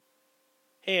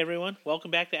Hey everyone, welcome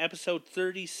back to episode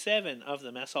 37 of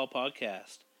the Mess Hall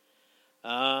Podcast.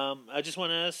 I just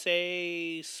want to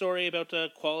say sorry about the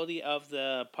quality of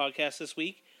the podcast this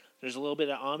week. There's a little bit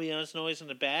of ambiance noise in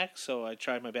the back, so I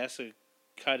tried my best to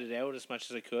cut it out as much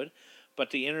as I could.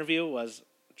 But the interview was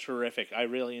terrific. I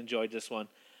really enjoyed this one.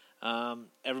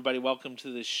 Everybody, welcome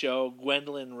to the show.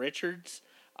 Gwendolyn Richards.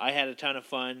 I had a ton of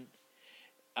fun.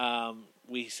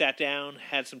 We sat down,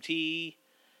 had some tea,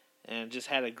 and just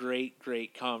had a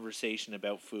great conversation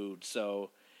about food.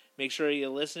 So make sure you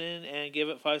listen and give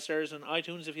it 5 stars on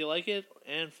iTunes if you like it,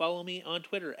 and follow me on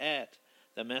Twitter at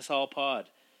the Mess Hall Pod.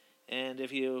 And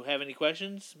if you have any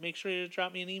questions, make sure you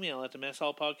drop me an email at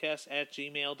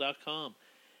themesshallpodcast@gmail.com.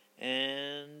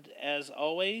 And as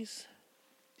always,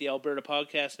 the Alberta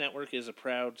Podcast Network is a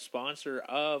proud sponsor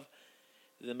of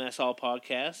the Mess Hall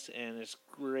Podcast, and it's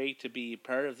great to be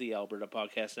part of the Alberta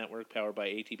Podcast Network powered by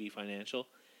ATB Financial.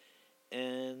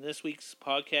 And this week's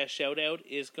podcast shout-out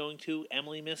is going to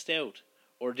Emily Missed Out.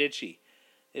 Or did she?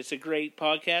 It's a great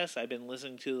podcast. I've been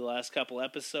listening to the last couple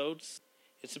episodes.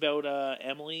 It's about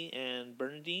Emily and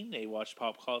Bernadine. They watch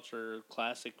pop culture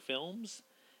classic films.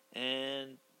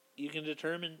 And you can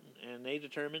determine, and they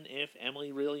determine, if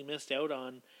Emily really missed out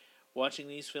on watching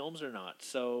these films or not.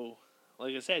 So,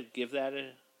 like I said, give that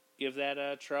a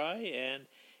try and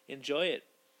enjoy it.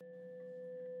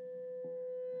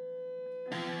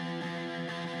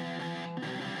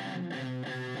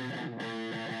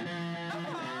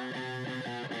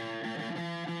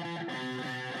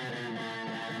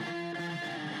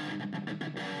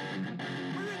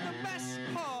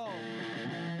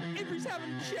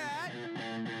 Having a chat,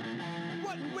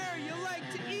 what and where you like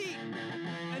to eat,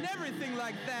 and everything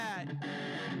like that.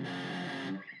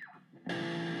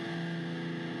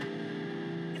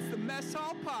 It's the Mess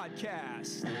Hall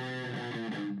Podcast.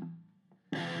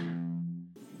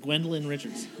 Gwendolyn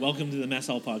Richards, welcome to the Mess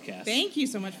Hall Podcast. Thank you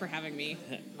so much for having me.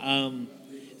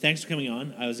 Thanks for coming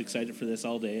on. I was excited for this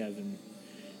all day.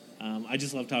 I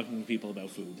just love talking to people about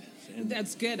food. And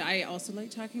that's good. I also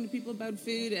like talking to people about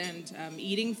food and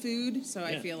eating food, so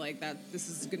I feel like that this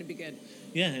is going to be good.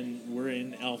 Yeah, and we're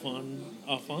in Alfonso.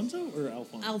 Al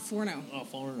Forno.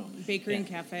 Bakery and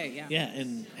Cafe, yeah. Yeah,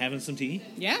 and having some tea.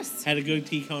 Yes. Had a good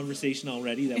tea conversation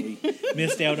already that we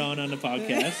missed out on the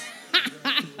podcast.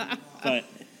 But,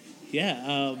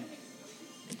 yeah,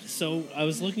 so I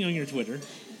was looking on your Twitter,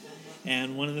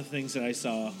 and one of the things that I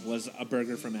saw was a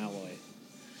burger from Alloy.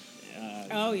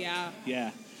 Oh, yeah.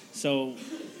 Yeah. So,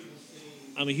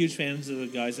 I'm a huge fan of the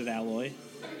guys at Alloy,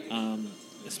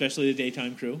 especially the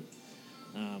daytime crew.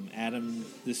 Adam,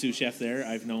 the sous chef there,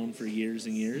 I've known for years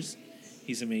and years.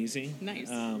 He's amazing. Nice.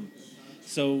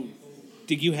 So,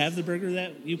 did you have the burger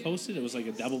that you posted? It was like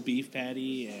a double beef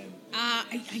patty and...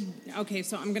 Okay,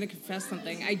 so I'm going to confess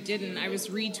something. I didn't. I was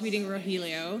retweeting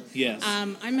Rogelio. Yes.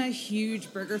 I'm a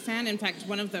huge burger fan. In fact,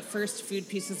 one of the first food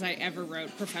pieces I ever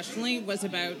wrote professionally was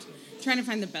about trying to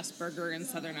find the best burger in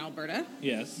southern Alberta.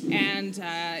 Yes. And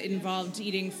it involved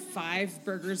eating 5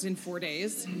 burgers in 4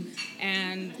 days,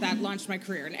 and that launched my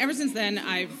career. And ever since then,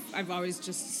 I've always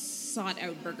just sought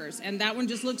out burgers, and that one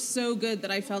just looked so good that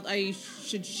I felt I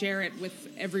should share it with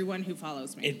everyone who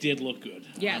follows me. It did look good.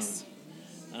 Yes.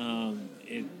 All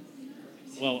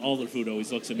their food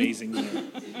always looks amazing there.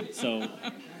 So,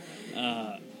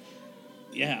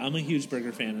 I'm a huge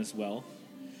burger fan as well.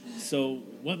 So,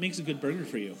 what makes a good burger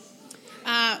for you?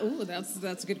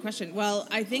 That's a good question. Well,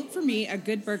 I think for me, a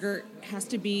good burger has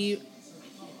to be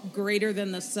greater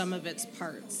than the sum of its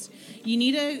parts. You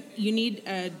need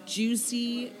a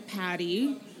juicy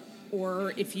patty,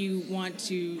 or if you want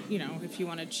to, if you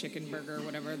want a chicken burger or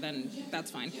whatever, then that's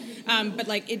fine. But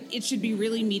it should be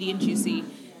really meaty and juicy.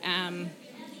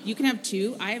 You can have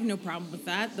 2. I have no problem with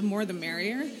that. The more the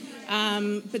merrier.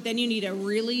 But then you need a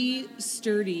really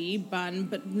sturdy bun,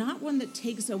 but not one that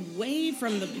takes away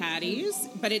from the patties,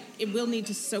 but it will need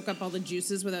to soak up all the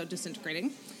juices without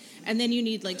disintegrating. And then you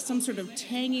need some sort of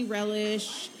tangy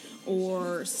relish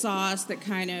or sauce that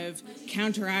kind of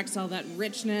counteracts all that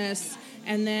richness.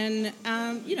 And then,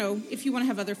 if you want to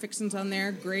have other fixings on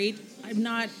there, great.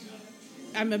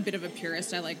 I'm a bit of a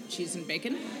purist. I like cheese and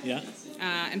bacon. Yeah.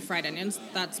 And fried onions.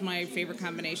 That's my favorite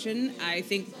combination. I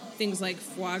think things like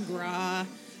foie gras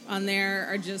on there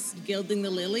are just gilding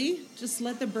the lily. Just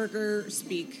let the burger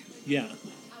speak. Yeah.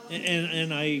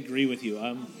 And I agree with you.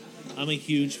 I'm a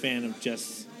huge fan of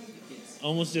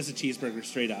almost just a cheeseburger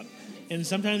straight up. And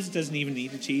sometimes it doesn't even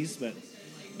need the cheese, but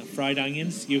fried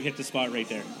onions, you hit the spot right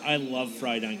there. I love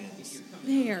fried onions.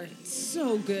 They are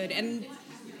so good. And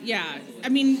yeah, I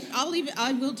mean,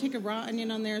 I will take a raw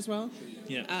onion on there as well.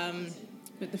 Yeah.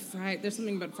 But there's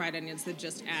something about fried onions that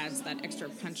just adds that extra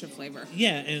punch of flavor.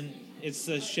 Yeah, and it's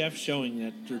the chef showing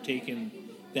that they're taking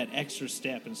that extra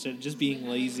step instead of just being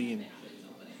lazy and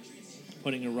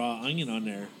putting a raw onion on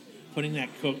there. Putting that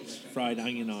cooked fried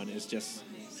onion on is just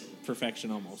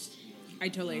perfection almost. I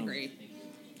totally agree.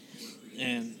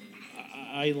 And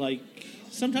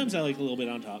sometimes I like a little bit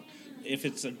on top if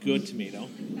it's a good tomato.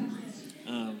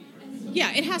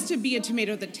 Yeah, it has to be a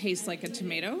tomato that tastes like a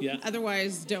tomato. Yeah.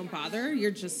 Otherwise, don't bother.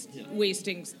 You're just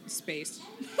wasting space.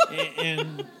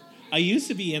 And I used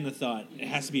to be in the thought it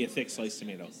has to be a thick sliced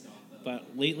tomato.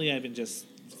 But lately I've been just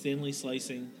thinly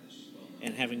slicing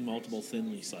and having multiple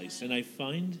thinly sliced. And I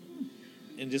find,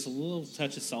 and just a little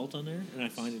touch of salt on there, and I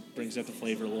find it brings out the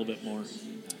flavor a little bit more.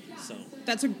 So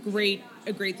that's a great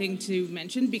thing to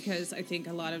mention, because I think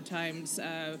a lot of times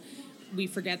we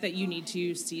forget that you need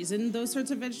to season those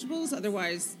sorts of vegetables.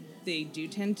 Otherwise, they do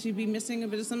tend to be missing a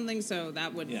bit of something. So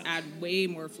that would add way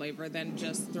more flavor than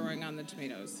just throwing on the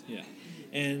tomatoes. Yeah,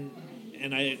 and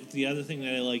the other thing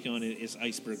that I like on it is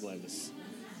iceberg lettuce.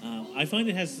 I find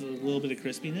it has a little bit of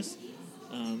crispiness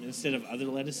instead of other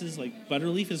lettuces. Like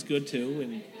butterleaf is good too,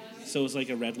 and so is like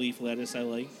a red leaf lettuce I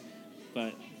like.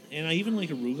 And I even like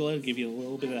arugula to give you a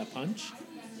little bit of that punch.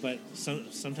 But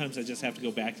sometimes I just have to go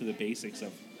back to the basics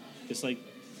of just like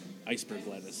iceberg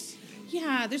lettuce.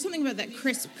 Yeah, there's something about that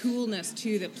crisp coolness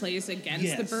too that plays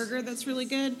against the burger that's really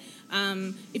good.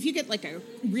 If you get like a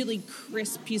really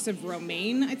crisp piece of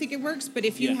romaine, I think it works. But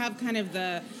if you have kind of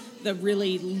the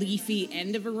really leafy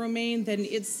end of a romaine, then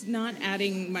it's not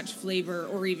adding much flavor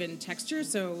or even texture.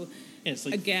 So it's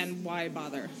like, again, why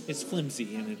bother? It's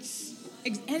flimsy and it's...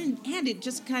 And it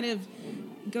just kind of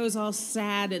goes all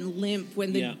sad and limp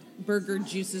when the burger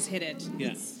juices hit it.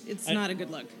 Yeah. It's not a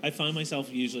good look. I find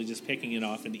myself usually just picking it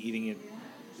off and eating it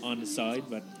on the side,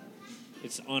 but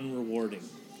it's unrewarding.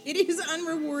 It is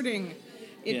unrewarding.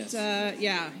 It's,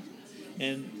 yes.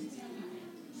 And,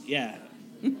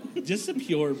 just a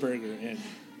pure burger. And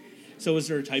so is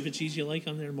there a type of cheese you like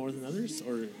on there more than others?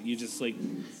 Or you just like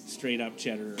straight up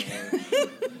cheddar?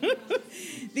 Or...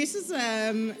 This is,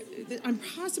 I'm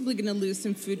possibly going to lose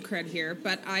some food cred here,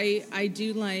 but I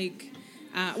do like,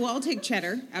 I'll take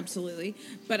cheddar, absolutely,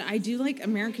 but I do like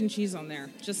American cheese on there,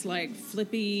 just like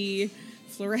flippy,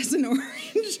 fluorescent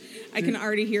orange. I can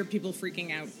already hear people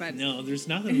freaking out, but... No, there's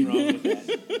nothing wrong with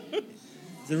that.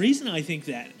 The reason I think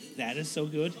that is so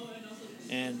good,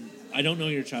 and I don't know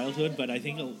your childhood, but I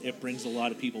think it brings a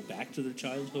lot of people back to their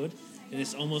childhood, and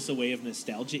it's almost a way of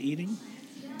nostalgia eating.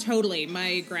 Totally.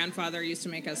 My grandfather used to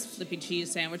make us flippy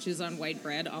cheese sandwiches on white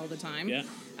bread all the time. Yeah.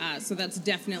 So that's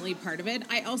definitely part of it.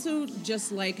 I also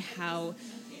just like how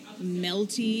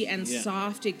melty and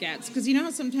soft it gets. Because you know how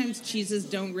sometimes cheeses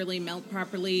don't really melt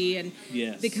properly and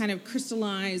they kind of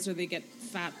crystallize or they get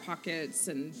fat pockets,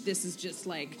 and this is just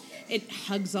like, it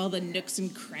hugs all the nooks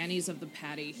and crannies of the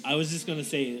patty. I was just going to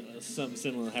say something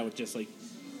similar, how it just like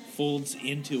folds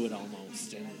into it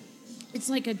almost. And it's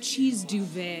like a cheese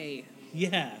duvet.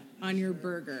 Yeah. On your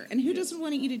burger. And who doesn't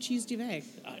want to eat a cheese duvet?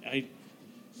 I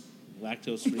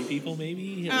lactose-free people,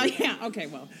 maybe? Okay,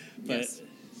 well. But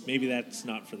maybe that's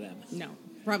not for them. No,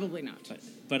 probably not.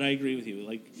 But I agree with you.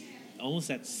 Like, almost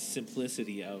that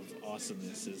simplicity of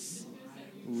awesomeness is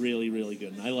really, really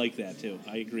good. And I like that, too.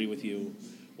 I agree with you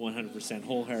 100%.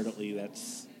 Wholeheartedly,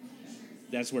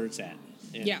 that's where it's at.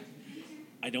 And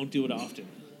I don't do it often.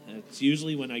 It's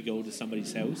usually when I go to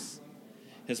somebody's house,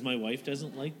 because my wife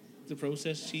doesn't like the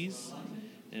processed cheese,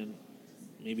 and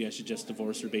maybe I should just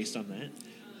divorce her based on that.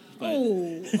 But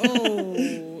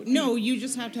no, you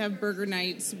just have to have burger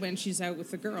nights when she's out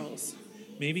with the girls.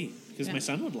 Maybe, because my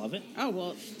son would love it. Oh,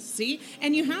 well, see?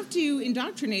 And you have to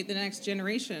indoctrinate the next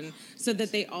generation so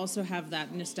that they also have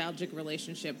that nostalgic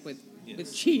relationship with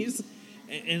cheese.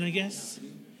 And I guess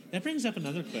that brings up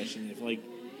another question. If, like,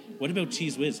 what about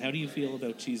Cheese Whiz? How do you feel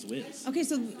about Cheese Whiz? Okay,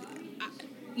 so,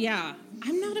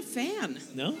 I'm not a fan.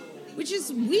 No? Which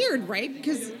is weird, right?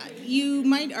 Because you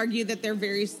might argue that they're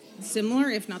very similar,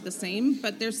 if not the same,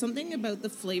 but there's something about the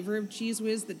flavor of Cheese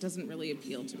Whiz that doesn't really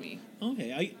appeal to me.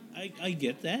 Okay, I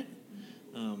get that.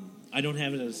 I don't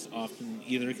have it as often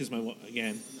either because, my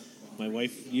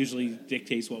wife usually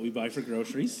dictates what we buy for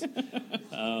groceries,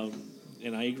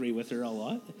 and I agree with her a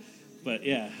lot. But,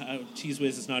 Cheese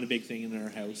Whiz is not a big thing in our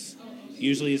house.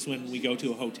 Usually it's when we go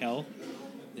to a hotel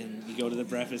and you go to the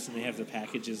breakfast and they have the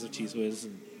packages of Cheese Whiz.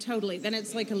 And totally. Then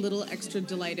it's like a little extra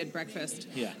delighted breakfast.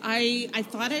 Yeah. I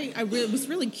thought I was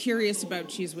really curious about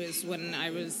Cheese Whiz when I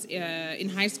was in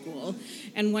high school.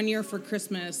 And one year for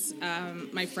Christmas,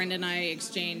 my friend and I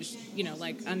exchanged,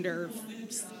 like under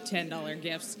 $10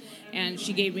 gifts. And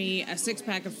she gave me a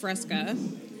 6-pack of Fresca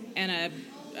and a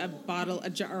a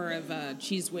jar of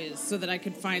Cheese Whiz so that I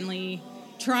could finally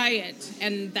try it.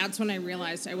 And that's when I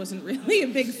realized I wasn't really a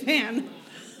big fan.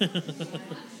 But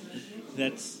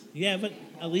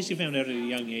at least you found out at a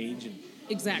young age.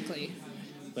 Exactly.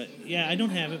 But yeah, I don't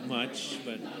have it much,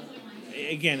 but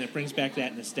again, it brings back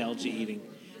that nostalgia eating.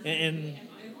 And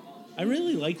I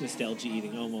really like nostalgia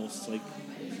eating almost. Like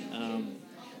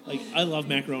I love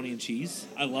macaroni and cheese.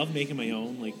 I love making my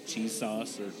own, like, cheese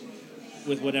sauce or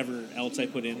with whatever else I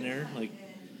put in there. Like,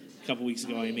 a couple weeks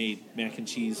ago, I made mac and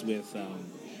cheese with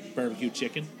barbecue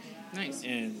chicken. Nice.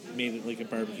 And made it like a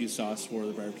barbecue sauce for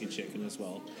the barbecue chicken as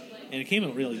well. And it came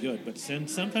out really good. But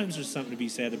sometimes there's something to be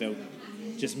said about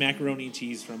just macaroni and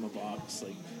cheese from a box.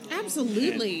 Like,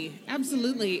 absolutely. I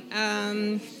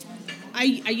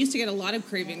used to get a lot of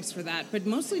cravings for that, but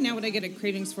mostly now what I get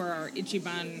cravings for are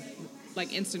Ichiban,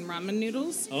 like instant ramen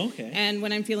noodles. Oh, okay. And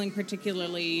when I'm feeling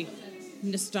particularly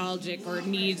nostalgic or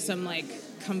need some like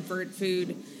comfort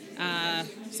food,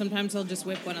 sometimes I'll just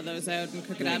whip one of those out and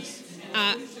cook it up.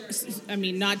 I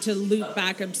mean, not to loop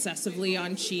back obsessively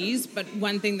on cheese, but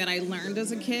one thing that I learned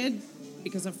as a kid,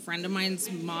 because a friend of mine's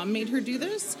mom made her do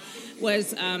this,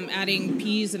 was adding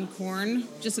peas and corn,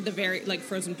 just at the very, like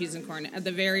frozen peas and corn, at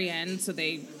the very end so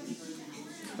they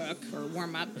cook or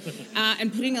warm up,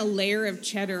 and putting a layer of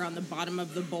cheddar on the bottom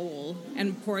of the bowl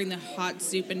and pouring the hot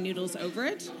soup and noodles over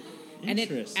it. And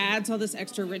it adds all this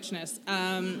extra richness,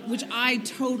 which I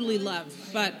totally love.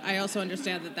 But I also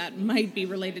understand that might be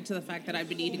related to the fact that I've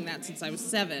been eating that since I was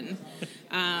 7.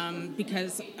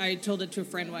 Because I told it to a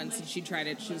friend once and she tried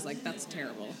it. She was like, that's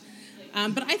terrible.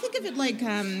 But I think of it like,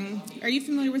 are you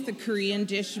familiar with the Korean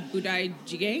dish budai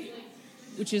jjigae?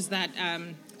 Which is that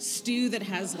stew that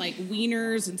has like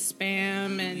wieners and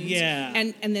spam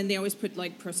and then they always put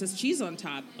like processed cheese on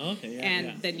top.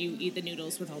 Okay, then you eat the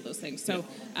noodles with all those things. So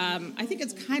I think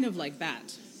it's kind of like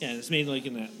that. Yeah, it's made like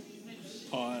in that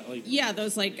pot, like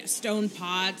those like stone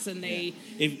pots, and they.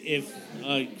 If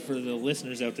for the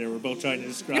listeners out there, we're both trying to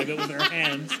describe it with our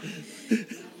hands.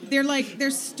 They're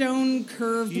stone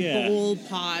curved bowl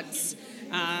pots.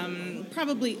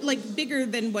 Probably like bigger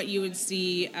than what you would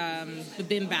see the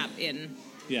bibimbap in.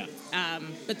 Yeah.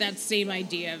 But that same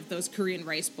idea of those Korean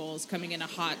rice bowls coming in a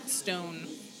hot stone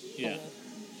bowl.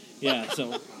 Yeah,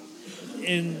 so,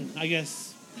 and I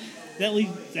guess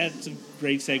that's a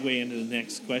great segue into the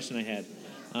next question I had.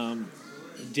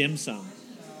 Dim sum.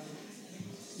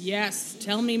 Yes,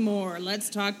 tell me more. Let's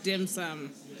talk dim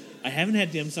sum. I haven't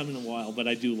had dim sum in a while, but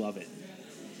I do love it.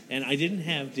 And I didn't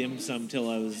have dim sum till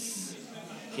I was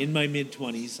in my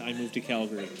mid-20s. I moved to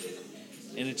Calgary.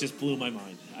 And it just blew my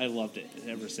mind. I loved it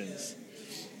ever since.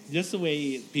 Just the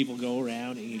way people go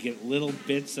around and you get little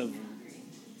bits of,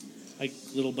 like,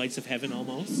 little bites of heaven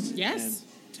almost. Yes,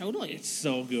 totally. It's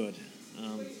so good.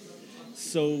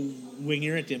 So when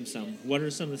you're at dim sum, what are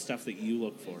some of the stuff that you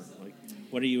look for? Like,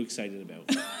 what are you excited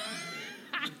about?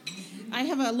 I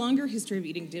have a longer history of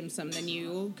eating dim sum than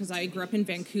you because I grew up in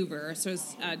Vancouver. So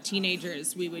as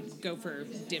teenagers, we would go for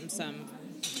dim sum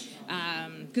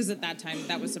because at that time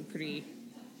that was a pretty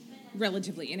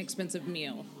relatively inexpensive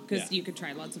meal because you could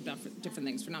try lots of different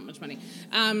things for not much money.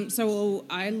 So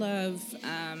I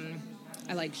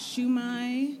like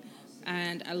shumai,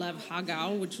 and I love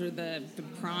hagao, which are the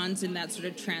prawns in that sort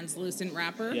of translucent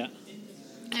wrapper. Yeah.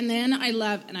 And then I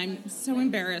love, and I'm so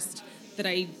embarrassed that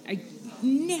I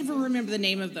never remember the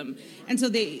name of them. And so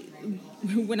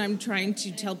when I'm trying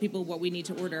to tell people what we need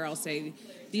to order, I'll say,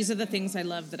 these are the things I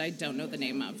love that I don't know the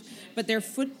name of. But they're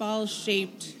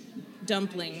football-shaped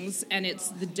dumplings, and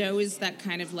the dough is that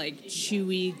kind of like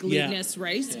chewy, glutinous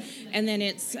rice, and then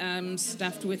it's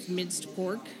stuffed with minced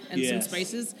pork and some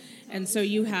spices, and so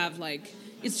you have like,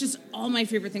 it's just all my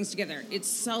favorite things together. It's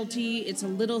salty, it's a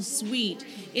little sweet,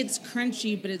 it's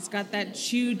crunchy, but it's got that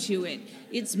chew to it.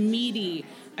 It's meaty.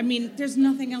 I mean, there's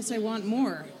nothing else I want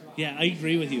more. Yeah, I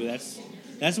agree with you.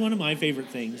 That's one of my favorite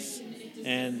things,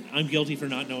 and I'm guilty for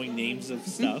not knowing names of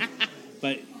stuff,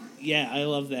 but yeah, I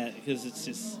love that because it's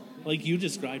just like you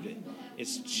described it.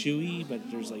 It's chewy, but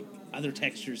there's like other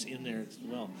textures in there as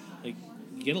well. Like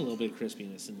you get a little bit of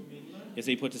crispiness, and if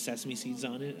they put the sesame seeds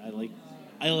on it,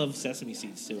 I love sesame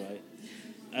seeds too.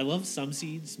 I love some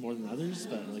seeds more than others,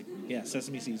 but like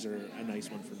sesame seeds are a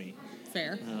nice one for me.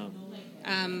 Fair.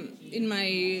 When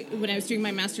I was doing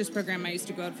my master's program, I used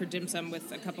to go out for dim sum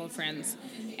with a couple of friends,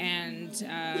 and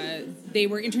they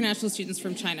were international students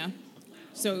from China.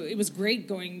 So it was great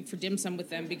going for dim sum with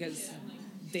them because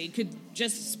they could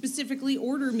just specifically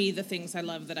order me the things I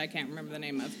love that I can't remember the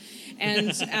name of.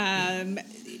 And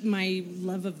my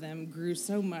love of them grew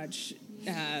so much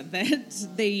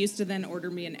that they used to then order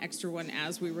me an extra one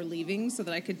as we were leaving so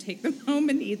that I could take them home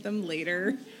and eat them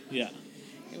later. Yeah.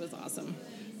 It was awesome.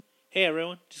 Hey,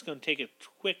 everyone. Just going to take a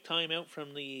quick time out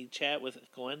from the chat with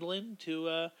Gwendolyn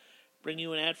to bring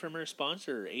you an ad from our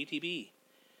sponsor, ATB.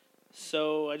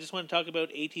 So I just want to talk about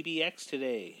ATBX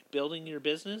today. Building your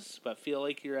business, but feel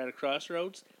like you're at a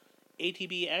crossroads?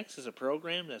 ATBX is a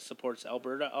program that supports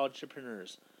Alberta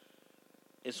entrepreneurs.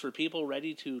 It's for people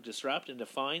ready to disrupt and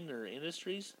define their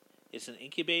industries. It's an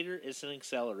incubator, it's an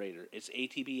accelerator. It's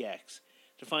ATBX.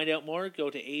 To find out more,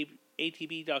 go to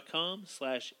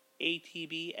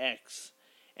atb.com/ATBX.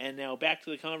 And now back to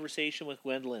the conversation with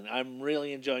Gwendolyn. I'm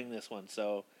really enjoying this one,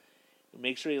 so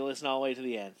make sure you listen all the way to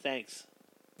the end. Thanks.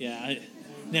 Yeah.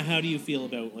 Now, how do you feel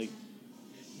about like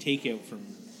takeout from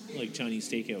like Chinese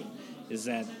takeout? Is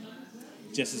that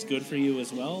just as good for you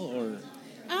as well, or?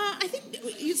 I think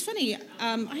it's funny.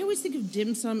 I always think of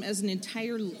dim sum as an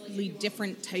entirely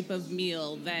different type of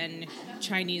meal than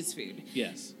Chinese food.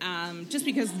 Yes. Just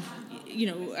because,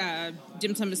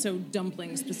 dim sum is so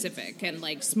dumpling specific and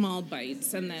like small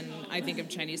bites, and then I think of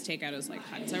Chinese takeout as like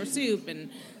hot and sour soup and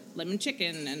lemon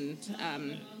chicken and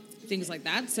things like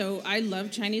that. So I love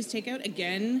Chinese takeout.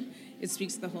 Again, it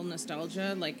speaks to the whole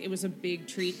nostalgia. Like, it was a big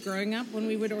treat growing up when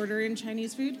we would order in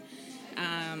Chinese food.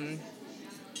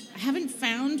 I haven't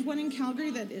found one in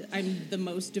Calgary that I'm the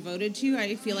most devoted to.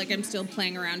 I feel like I'm still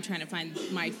playing around trying to find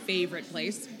my favorite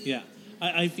place. Yeah,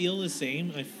 I feel the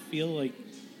same. I feel like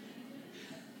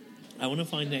I want to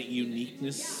find that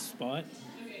uniqueness spot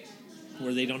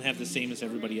where they don't have the same as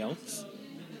everybody else.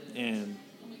 And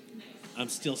I'm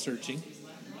still searching.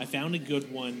 I found a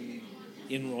good one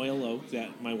in Royal Oak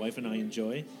that my wife and I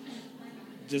enjoy.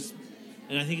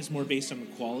 And I think it's more based on the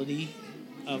quality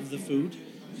of the food,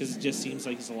 because it just seems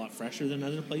like it's a lot fresher than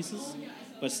other places.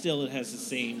 But still, it has the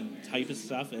same type of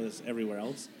stuff as everywhere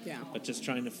else. Yeah. But just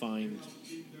trying to find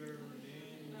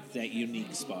that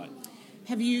unique spot.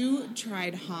 Have you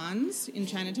tried Han's in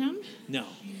Chinatown? No.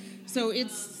 So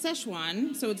it's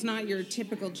Szechuan, so it's not your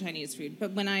typical Chinese food.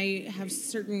 But when I have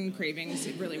certain cravings,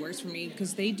 it really works for me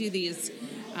because they do these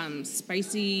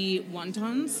spicy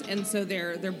wontons, and so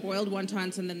they're boiled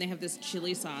wontons, and then they have this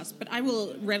chili sauce. But I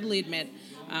will readily admit,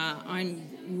 I'm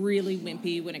really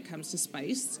wimpy when it comes to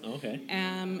spice. Okay.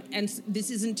 And this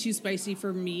isn't too spicy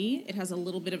for me. It has a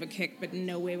little bit of a kick, but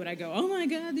no way would I go, oh my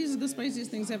God, these are the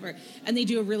spiciest things ever. And they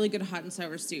do a really good hot and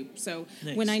sour soup. So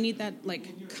nice. When I need that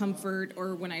like comfort,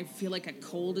 or when I feel like a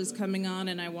cold is coming on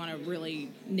and I want to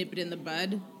really nip it in the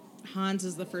bud, Han's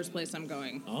is the first place I'm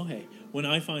going. Okay. When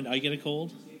I find I get a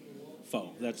cold,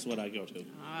 pho. That's what I go to.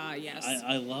 Ah, yes.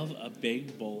 I love a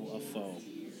big bowl of pho.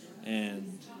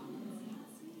 And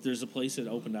there's a place that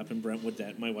opened up in Brentwood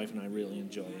that my wife and I really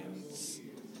enjoy. And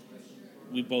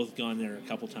we've both gone there a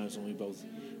couple times when we both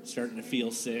starting to feel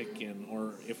sick,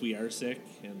 or if we are sick.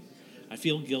 And I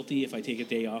feel guilty if I take a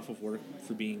day off of work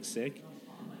for being sick.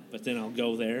 But then I'll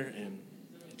go there, and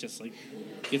it just like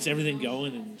gets everything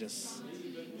going, and just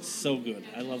so good.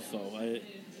 I love pho.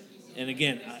 And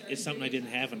again, it's something I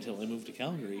didn't have until I moved to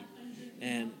Calgary.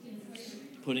 And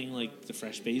putting like the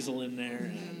fresh basil in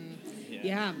there. And,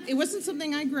 yeah, it wasn't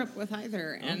something I grew up with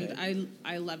either, and Okay.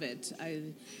 I love it. I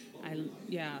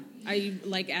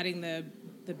like adding the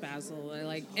basil. I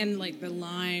like the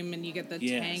lime, and you get the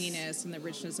tanginess and the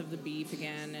richness of the beef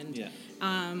again.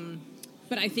 And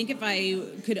but I think if I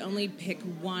could only pick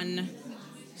one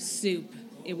soup,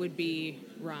 it would be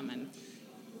ramen.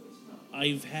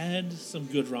 I've had some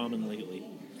good ramen lately,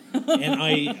 and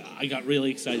I got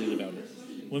really excited about it.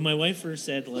 When my wife first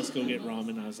said, let's go get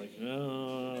ramen, I was like,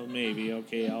 oh, maybe,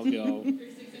 okay, I'll go.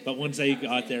 But once I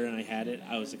got there and I had it,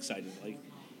 I was excited.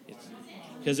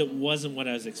 Because it wasn't what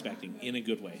I was expecting, in a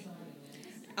good way.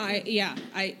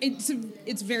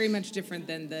 It's very much different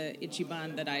than the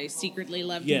Ichiban that I secretly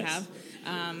love Yes. to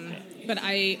have. But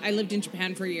I lived in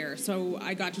Japan for a year, so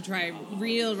I got to try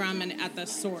real ramen at the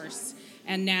source.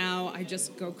 And now I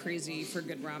just go crazy for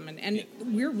good ramen. And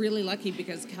we're really lucky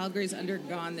because Calgary's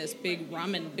undergone this big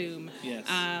ramen boom. Yes.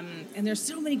 And there's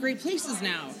so many great places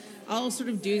now, all sort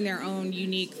of doing their own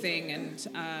unique thing. And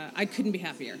I couldn't be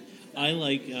happier. I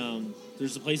like,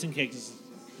 there's a place in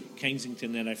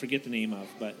Kensington that I forget the name of,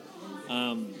 but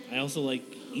I also like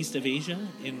East of Asia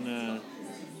in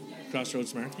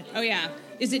Crossroads Market. Oh, yeah.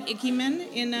 Is it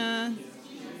Ikimen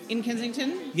in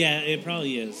Kensington? Yeah, it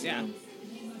probably is. Yeah.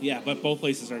 But both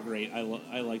places are great.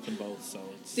 I like them both. So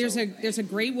there's a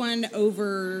great one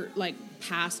over like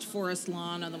past Forest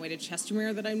Lawn on the way to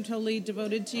Chestermere that I'm totally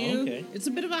devoted to. Oh, okay. It's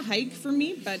a bit of a hike for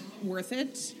me, but worth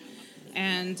it.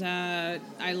 And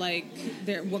I like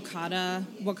their Wakado,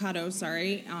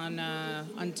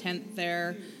 on 10th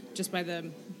there. just by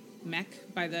the MEC,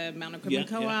 by the Mountain Equipment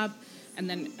Co-op. Yeah. And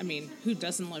then, I mean, who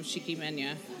doesn't love Shiki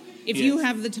Menya? If Yes. you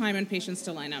have the time and patience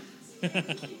to line up.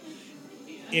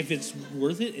 If it's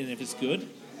worth it and if it's good,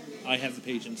 I have the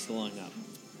patience to line up.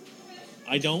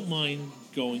 I don't mind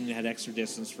going that extra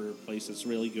distance for a place that's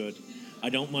really good. I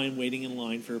don't mind waiting in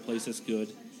line for a place that's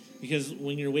good. Because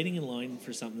when you're waiting in line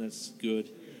for something that's good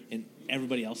and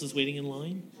everybody else is waiting in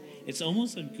line, it's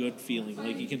almost a good feeling.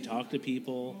 Like, you can talk to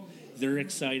people, they're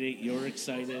excited, you're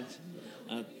excited.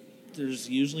 There's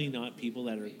usually not people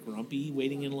that are grumpy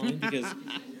waiting in line, because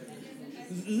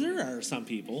there are some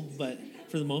people, but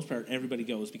for the most part, everybody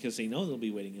goes because they know they'll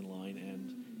be waiting in line,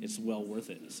 and it's well worth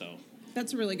it. So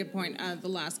That's a really good point. The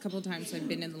last couple of times I've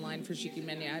been in the line for Shiki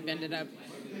Menya, I've ended up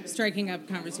striking up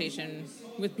conversation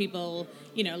with people,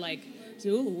 like,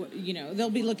 so, they'll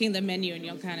be looking at the menu and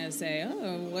you'll kind of say,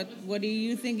 oh, what are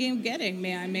you thinking of getting?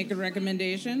 May I make a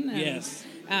recommendation? And, yes.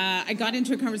 I got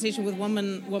into a conversation with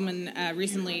one woman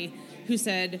recently who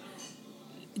said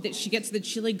that she gets the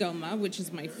chili goma, which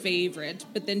is my favorite,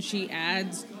 but then she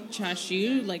adds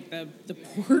chashu, like the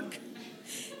pork.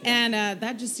 And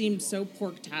that just seemed so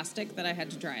pork-tastic that I had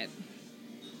to try it.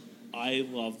 I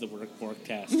love the word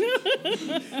pork-tastic.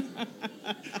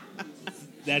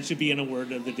 That should be in a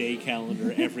word of the day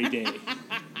calendar every day.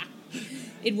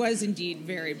 It was indeed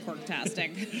very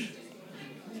pork-tastic.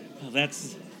 Well,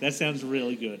 that sounds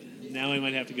really good. Now I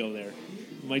might have to go there.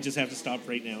 Might just have to stop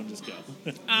right now and just go.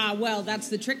 Well, that's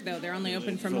the trick, though. They're only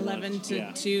open from For 11 lunch, to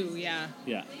yeah. 2, yeah.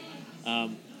 Yeah.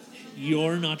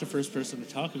 You're not the first person to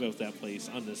talk about that place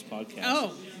on this podcast.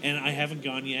 Oh. And I haven't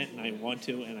gone yet, and I want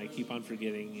to, and I keep on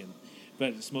forgetting. But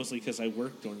it's mostly because I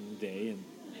work during the day, and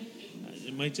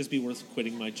it might just be worth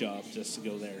quitting my job just to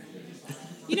go there.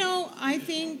 I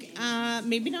think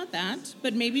maybe not that,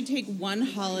 but maybe take one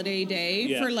holiday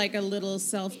day for like a little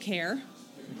self-care.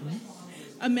 Mm-hmm.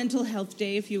 A mental health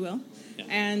day, if you will. Yeah.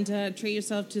 And treat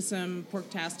yourself to some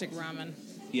pork-tastic ramen.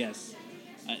 Yes.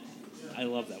 I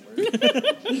love that word.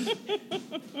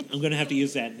 I'm going to have to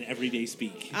use that in everyday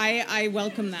speak. I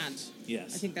welcome that.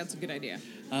 Yes. I think that's a good idea.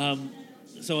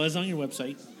 So I was on your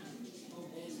website.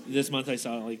 This month I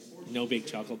saw, like, no bake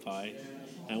chocolate pie.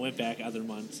 I went back other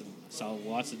months and saw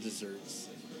lots of desserts.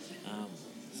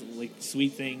 So, like,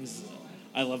 sweet things.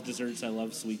 I love desserts. I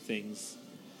love sweet things.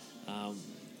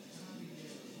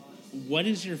 What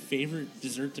is your favorite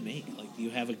dessert to make? Like, do you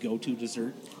have a go-to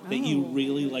dessert that you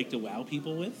really like to wow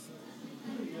people with?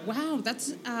 Wow,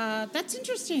 that's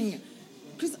interesting.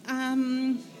 Because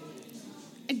I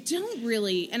don't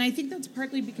really, and I think that's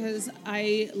partly because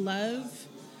I love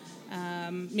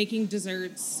making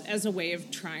desserts as a way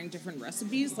of trying different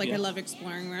recipes. Like, I love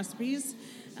exploring recipes.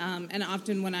 And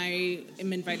often when I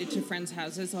am invited to friends'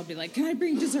 houses, I'll be like, can I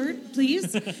bring dessert,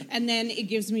 please? And then it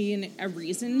gives me a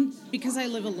reason. Because I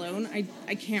live alone,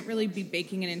 I can't really be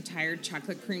baking an entire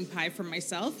chocolate cream pie for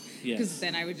myself, because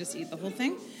then I would just eat the whole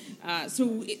thing.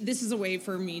 So this is a way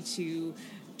for me to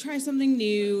try something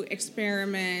new,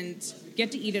 experiment,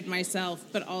 get to eat it myself,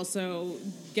 but also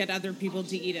get other people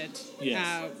to eat it,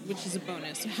 which is a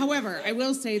bonus. However, I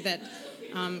will say that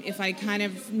if I kind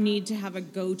of need to have a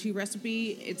go-to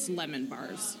recipe, it's lemon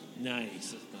bars.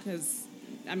 Nice. Because,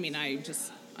 I mean, I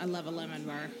love a lemon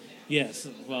bar. Yes.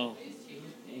 Well,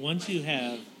 once you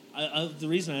have... the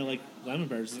reason I like lemon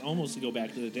bars is almost to go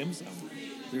back to the dim sum.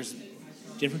 There's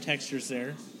different textures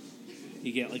there.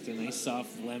 You get, like, the nice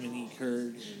soft lemony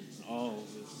curd.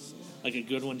 It's like a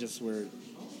good one just where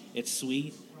it's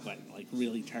sweet, but, like,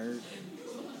 really tart.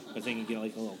 But then you get,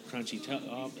 like, a little crunchy top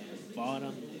and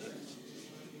bottom.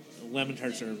 Lemon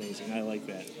tarts are amazing. I like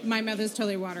that. My mouth is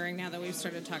totally watering now that we've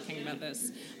started talking about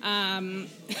this.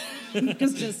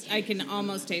 Because I can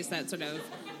almost taste that sort of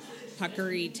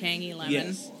puckery, tangy lemon.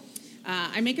 Yes.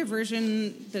 I make a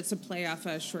version that's a play off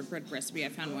a shortbread recipe I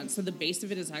found once. So the base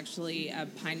of it is actually a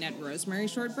pine nut rosemary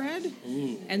shortbread.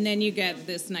 Ooh. And then you get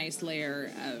this nice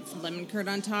layer of lemon curd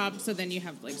on top. So then you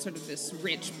have like sort of this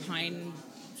rich pine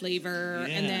flavor,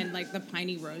 and then like the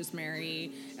piney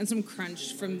rosemary and some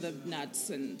crunch from the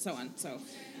nuts and so on. So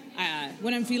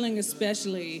when I'm feeling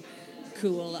especially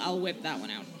cool, I'll whip that one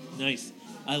out. Nice.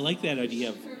 I like that idea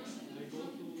of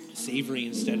savory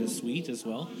instead of sweet as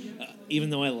well. Even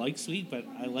though I like sweet, but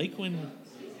I like when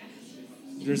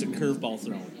there's a curveball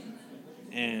thrown.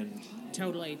 And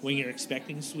totally. When you're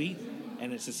expecting sweet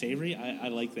and it's a savory, I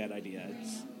like that idea.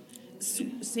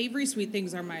 Savory sweet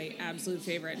things are my absolute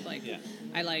favorite. Like,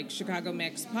 I like Chicago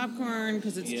mix popcorn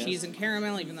because it's cheese and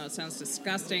caramel, even though it sounds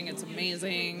disgusting. It's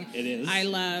amazing. It is. I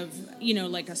love,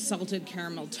 like a salted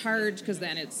caramel tart because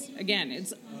then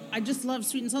I just love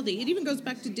sweet and salty. It even goes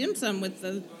back to dim sum with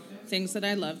the things that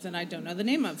I love that I don't know the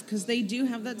name of, because they do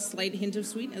have that slight hint of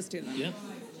sweetness to them. Yeah.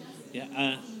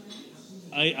 Yeah.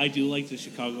 I do like the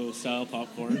Chicago-style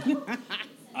popcorn.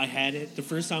 I had it, the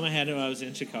first time I had it, I was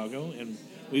in Chicago, and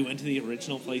we went to the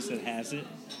original place that has it,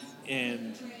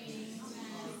 and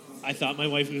I thought my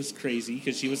wife was crazy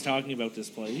because she was talking about this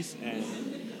place, and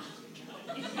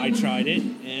I tried it,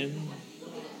 and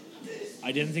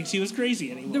I didn't think she was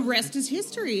crazy anymore. The rest is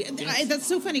history. Yes. That's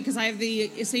so funny because I have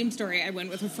the same story. I went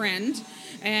with a friend,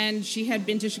 and she had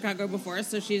been to Chicago before,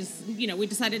 so she's, we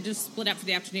decided to split up for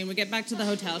the afternoon. We get back to the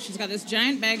hotel. She's got this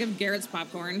giant bag of Garrett's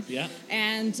popcorn. Yeah.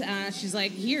 And she's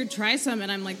like, here, try some.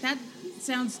 And I'm like, that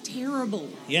sounds terrible.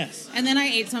 Yes. And then I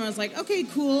ate some. I was like, okay,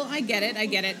 cool. I get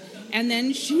it. And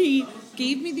then she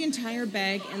gave me the entire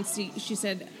bag, and she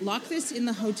said, lock this in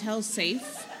the hotel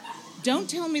safe. Don't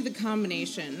tell me the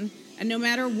combination. And no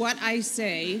matter what I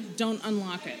say, don't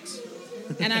unlock it.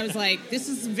 And I was like, this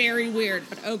is very weird,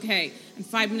 but okay. And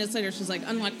 5 minutes later, she's like,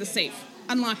 unlock the safe.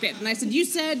 Unlock it. And I said, you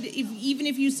said, even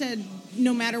if you said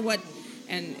no matter what.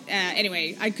 And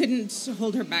anyway, I couldn't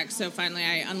hold her back, so finally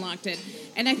I unlocked it.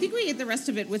 And I think we ate the rest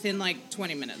of it within like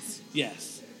 20 minutes.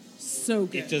 Yes. So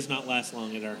good. It does not last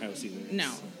long at our house either.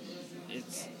 No.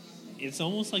 It's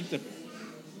almost like the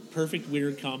perfect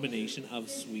weird combination of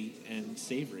sweet and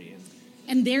savory.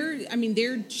 And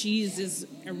their cheese is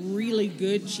a really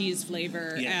good cheese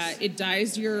flavor. Yes. It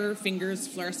dyes your fingers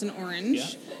fluorescent orange,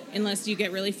 Yeah. unless you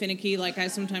get really finicky like I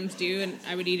sometimes do, and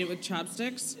I would eat it with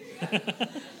chopsticks.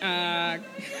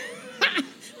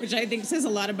 Which I think says a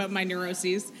lot about my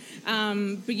neuroses.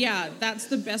 But yeah, that's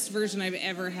the best version I've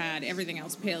ever had. Everything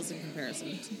else pales in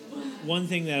comparison. One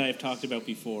thing that I've talked about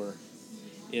before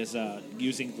is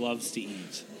using gloves to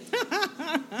eat.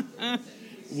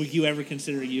 Would you ever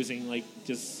consider using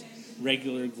just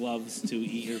regular gloves to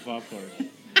eat your popcorn?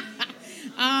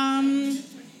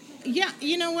 Yeah,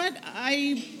 you know what?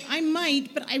 I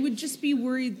might, but I would just be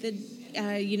worried that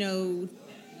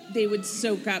they would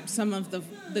soak up some of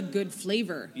the good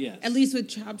flavor. Yes. At least with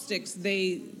chopsticks,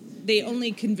 they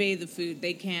only convey the food.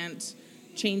 They can't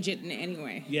change it in any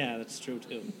way. Yeah, that's true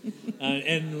too.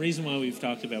 And the reason why we've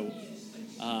talked about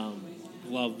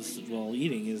gloves while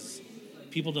eating is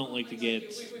people don't like to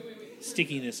get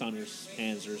stickiness on their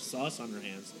hands or sauce on their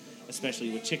hands, especially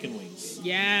with chicken wings.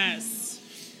 Yes,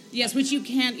 which you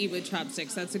can't eat with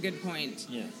chopsticks. That's a good point.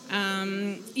 Yeah.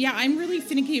 I'm really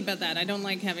finicky about that. I don't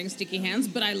like having sticky hands,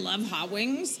 but I love hot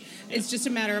wings. Yeah. It's just a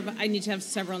matter of I need to have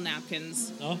several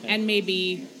napkins and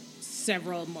maybe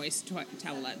several moist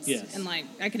towelettes. Yes. And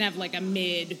I can have a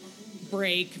midway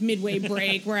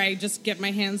break where I just get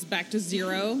my hands back to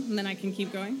zero and then I can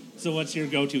keep going. So what's your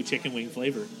go-to chicken wing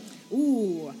flavor?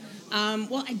 Ooh.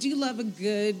 Well, I do love a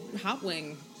good hot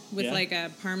wing with Yeah. a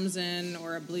Parmesan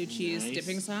or a blue cheese Nice.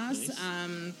 dipping sauce.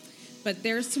 Nice. But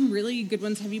there's some really good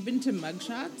ones. Have you been to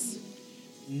Mugshots?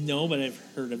 No, but I've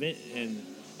heard of it, and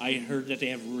I heard that they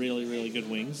have really, really good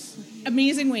wings.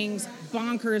 Amazing wings,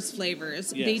 bonkers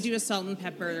flavors. Yes. They do a salt and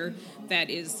pepper that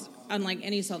is unlike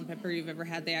any salt and pepper you've ever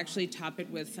had. They actually top it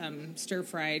with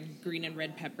stir-fried green and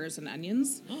red peppers and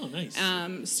onions. Oh, nice.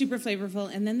 Super flavorful.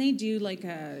 And then they do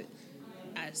a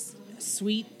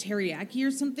sweet teriyaki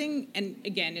or something. And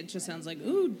again, it just sounds like,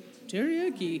 ooh,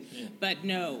 teriyaki. Yeah. But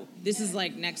no, this is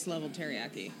next level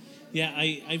teriyaki. Yeah,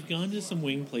 I've gone to some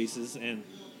wing places, and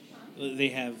they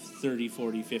have 30,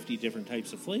 40, 50 different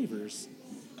types of flavors,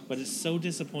 but it's so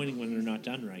disappointing when they're not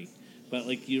done right. But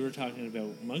you were talking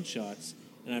about Mugshots,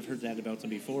 and I've heard that about them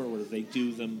before, where they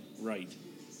do them right.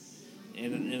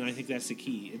 And I think that's the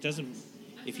key. It doesn't...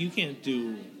 If you can't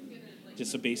do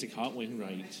just a basic hot wing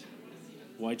right,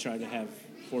 why try to have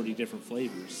 40 different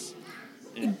flavors?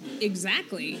 And,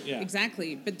 Exactly. Yeah.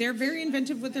 Exactly. But they're very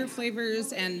inventive with their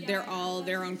flavors, and they're all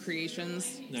their own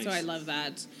creations. Nice. So I love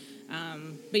that.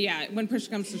 But yeah, when push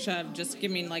comes to shove, just give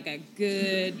me a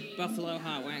good buffalo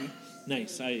hot wing.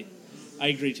 nice. I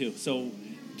agree, too. So...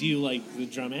 Do you like the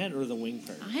drumette or the wing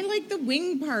part? I like the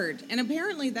wing part, and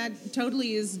apparently that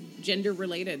totally is gender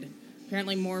related.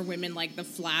 Apparently more women like the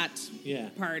flat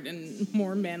part, and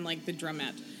more men like the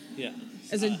drumette. Yeah.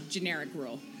 As a generic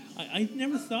rule. I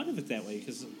never thought of it that way,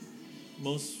 because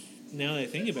now that I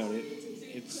think about it,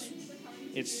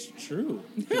 it's true.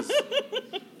 'Cause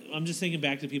I'm just thinking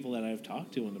back to people that I've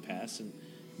talked to in the past, and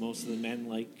most of the men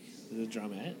like the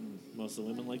drumette, and most of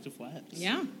the women like the flats.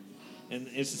 Yeah. And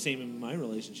it's the same in my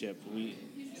relationship.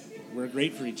 We're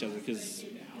great for each other because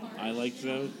I like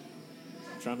the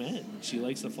drumette and she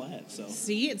likes the flat. So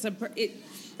See,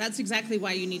 that's exactly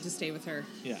why you need to stay with her.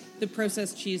 yeah, The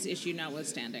processed cheese issue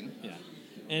notwithstanding. yeah.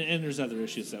 And there's other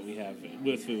issues that we have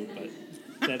with food, but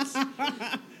that's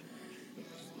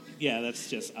Yeah, that's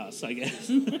just us, I guess.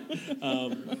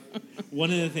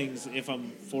 One of the things, if I'm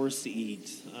forced to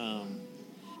eat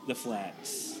the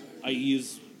flats, I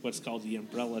use what's called the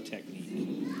umbrella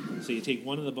technique. So you take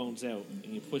one of the bones out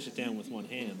and you push it down with one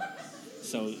hand.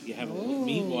 So you have a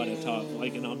meat wad at top,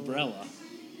 like an umbrella.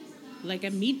 Like a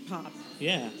meat pop.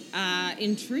 Yeah.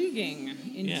 Intriguing.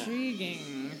 Yeah.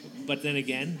 But then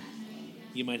again,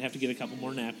 you might have to get a couple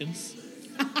more napkins.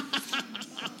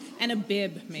 And a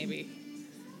bib, maybe.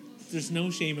 There's no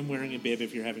shame in wearing a bib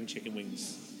if you're having chicken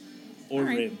wings or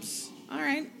ribs. All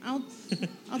right,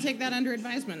 I'll take that under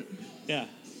advisement. Yeah.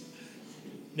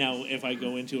 Now, if I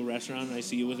go into a restaurant and I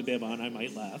see you with a bib on, I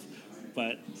might laugh.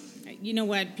 But you know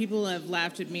what? People have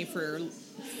laughed at me for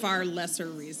far lesser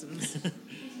reasons.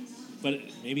 But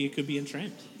maybe it could be in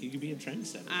trend. You could be in trend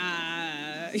set.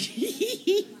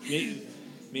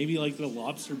 Maybe like the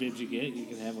lobster bibs you get, you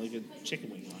can have like a chicken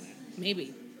wing on it.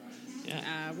 Maybe.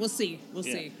 Yeah. We'll see. We'll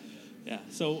see. Yeah.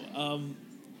 So I'm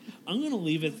going to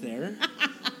leave it there.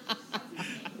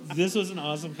 This was an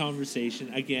awesome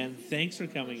conversation. Again, thanks for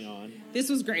coming on. This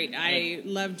was great. I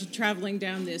loved traveling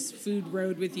down this food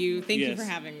road with you. Thank you for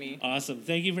having me. Awesome.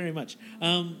 Thank you very much.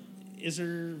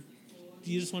 Do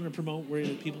you just want to promote where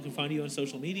people can find you on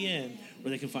social media and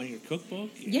where they can find your cookbook?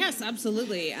 Yes,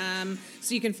 absolutely.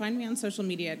 So you can find me on social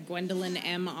media at Gwendolyn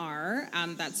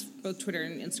MR. That's both Twitter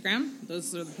and Instagram.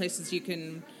 Those are the places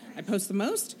I post the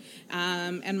most.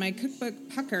 And my cookbook,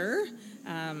 Pucker,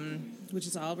 which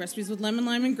is all recipes with lemon,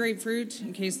 lime, and grapefruit,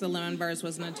 in case the lemon bars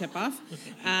wasn't a tip-off.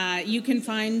 You can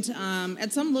find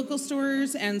at some local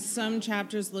stores and some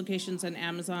chapters, locations on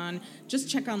Amazon. Just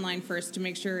check online first to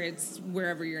make sure it's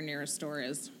wherever your nearest store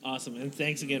is. Awesome. And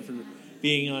thanks again for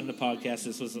being on the podcast.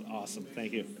 This was awesome.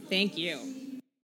 Thank you. Thank you.